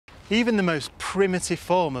Even the most primitive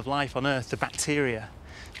form of life on Earth, the bacteria,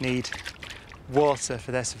 need water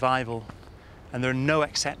for their survival, and there are no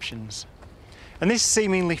exceptions. And this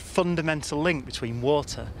seemingly fundamental link between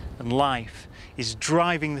water and life is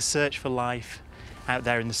driving the search for life out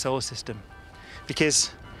there in the solar system. Because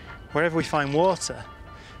wherever we find water,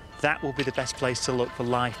 that will be the best place to look for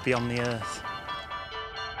life beyond the Earth.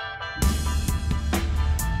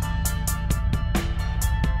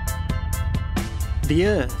 The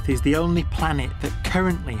Earth is the only planet that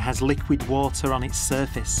currently has liquid water on its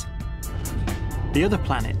surface. The other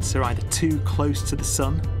planets are either too close to the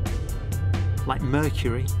Sun, like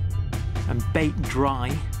Mercury, and baked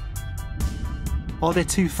dry, or they're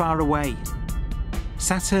too far away.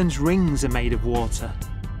 Saturn's rings are made of water,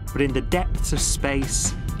 but in the depths of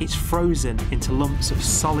space, it's frozen into lumps of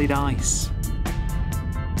solid ice.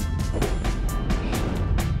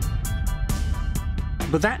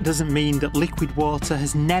 But that doesn't mean that liquid water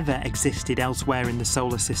has never existed elsewhere in the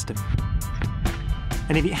solar system.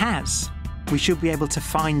 And if it has, we should be able to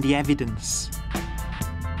find the evidence.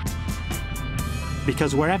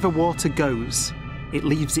 Because wherever water goes, it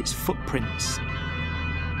leaves its footprints.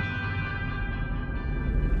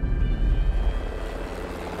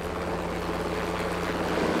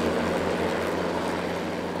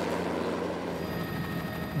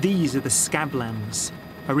 These are the Scablands,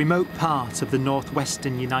 a remote part of the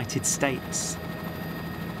northwestern United States.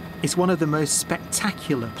 It's one of the most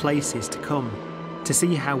spectacular places to come, to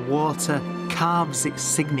see how water carves its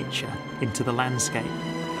signature into the landscape.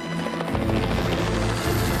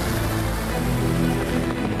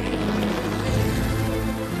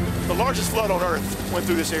 The largest flood on Earth went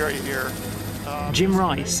through this area here. Jim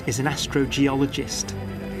Rice is an astrogeologist.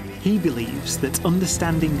 He believes that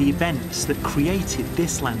understanding the events that created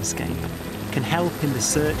this landscape can help in the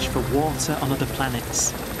search for water on other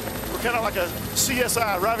planets. We're kind of like a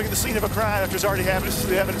CSI arriving at the scene of a crime after it's already happened. This is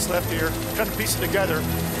the evidence left here, kind of piece it together.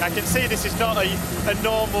 I can see this is not a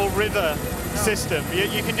normal river system.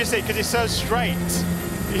 You can just see, because it's so straight,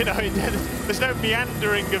 you know, there's no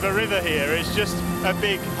meandering of a river here, it's just a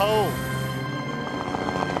big hole.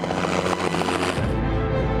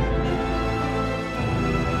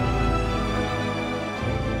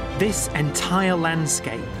 This entire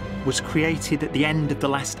landscape was created at the end of the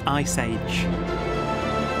last ice age.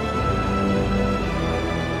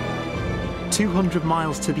 200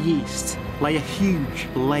 miles to the east lay a huge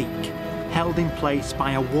lake, held in place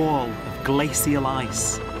by a wall of glacial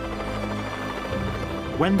ice.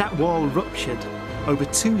 When that wall ruptured, over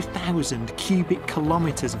 2,000 cubic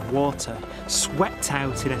kilometres of water swept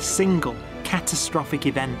out in a single catastrophic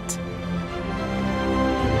event.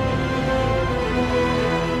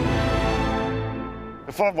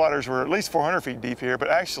 The floodwaters were at least 400 feet deep here, but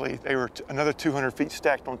actually they were another 200 feet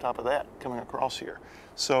stacked on top of that coming across here.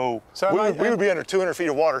 So we would be under 200 feet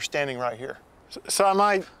of water standing right here. So am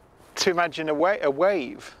I to imagine a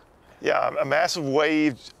wave? Yeah, a massive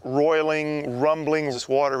wave, roiling, rumbling. This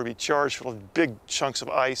water would be charged full of big chunks of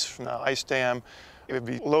ice from the ice dam. It would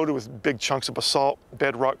be loaded with big chunks of basalt,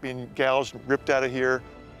 bedrock being gouged and ripped out of here.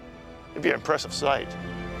 It'd be an impressive sight.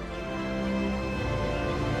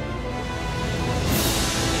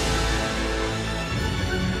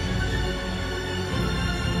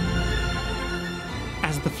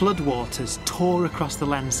 As the floodwaters tore across the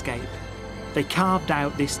landscape, they carved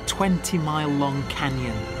out this 20-mile-long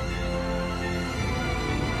canyon.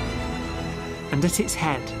 And at its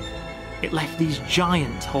head, it left these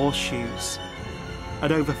giant horseshoes.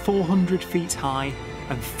 At over 400 feet high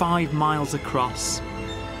and 5 miles across,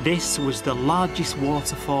 this was the largest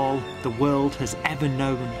waterfall the world has ever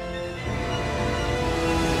known.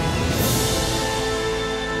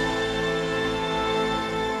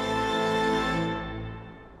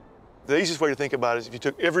 The easiest way to think about it is if you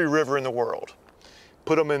took every river in the world,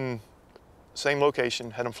 put them in the same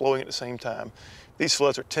location, had them flowing at the same time, these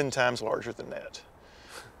floods are 10 times larger than that.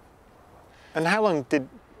 And how long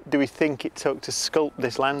do we think it took to sculpt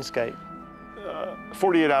this landscape?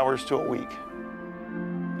 48 hours to a week.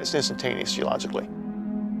 It's instantaneous geologically.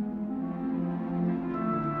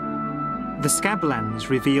 The Scablands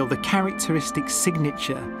reveal the characteristic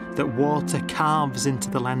signature that water carves into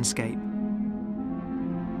the landscape.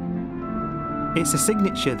 It's a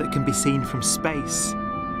signature that can be seen from space,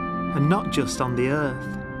 and not just on the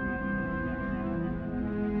Earth.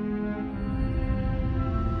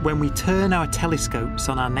 When we turn our telescopes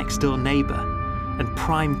on our next-door neighbour and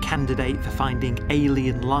prime candidate for finding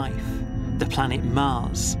alien life, the planet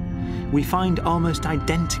Mars, we find almost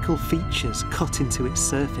identical features cut into its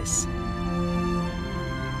surface.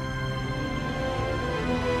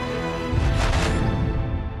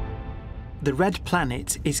 the red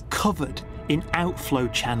planet is covered in outflow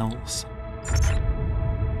channels.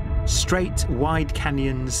 Straight, wide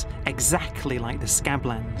canyons exactly like the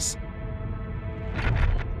Scablands.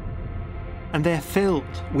 And they're filled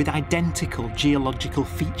with identical geological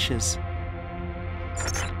features.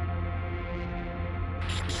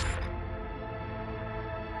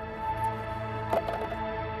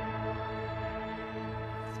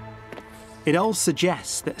 It all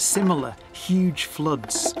suggests that similar huge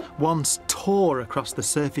floods once tore across the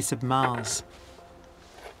surface of Mars.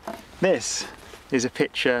 This is a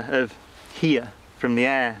picture of here from the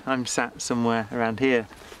air. I'm sat somewhere around here.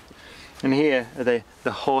 And here are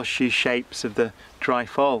the horseshoe shapes of the dry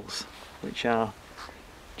falls, which are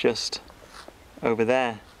just over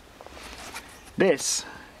there. This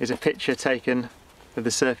is a picture taken of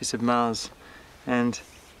the surface of Mars, and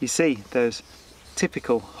you see those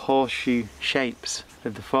typical horseshoe shapes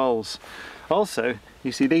of the falls. Also,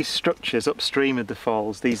 you see these structures upstream of the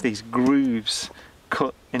falls, these grooves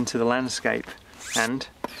cut into the landscape, and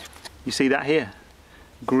you see that here,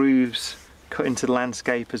 grooves cut into the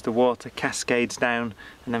landscape as the water cascades down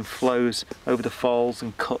and then flows over the falls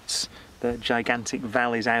and cuts the gigantic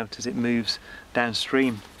valleys out as it moves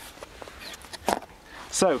downstream.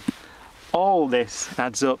 So all this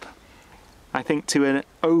adds up, I think, to an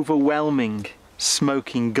overwhelming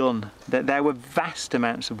smoking gun, that there were vast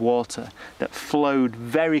amounts of water that flowed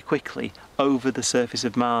very quickly over the surface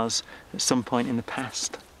of Mars at some point in the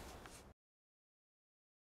past.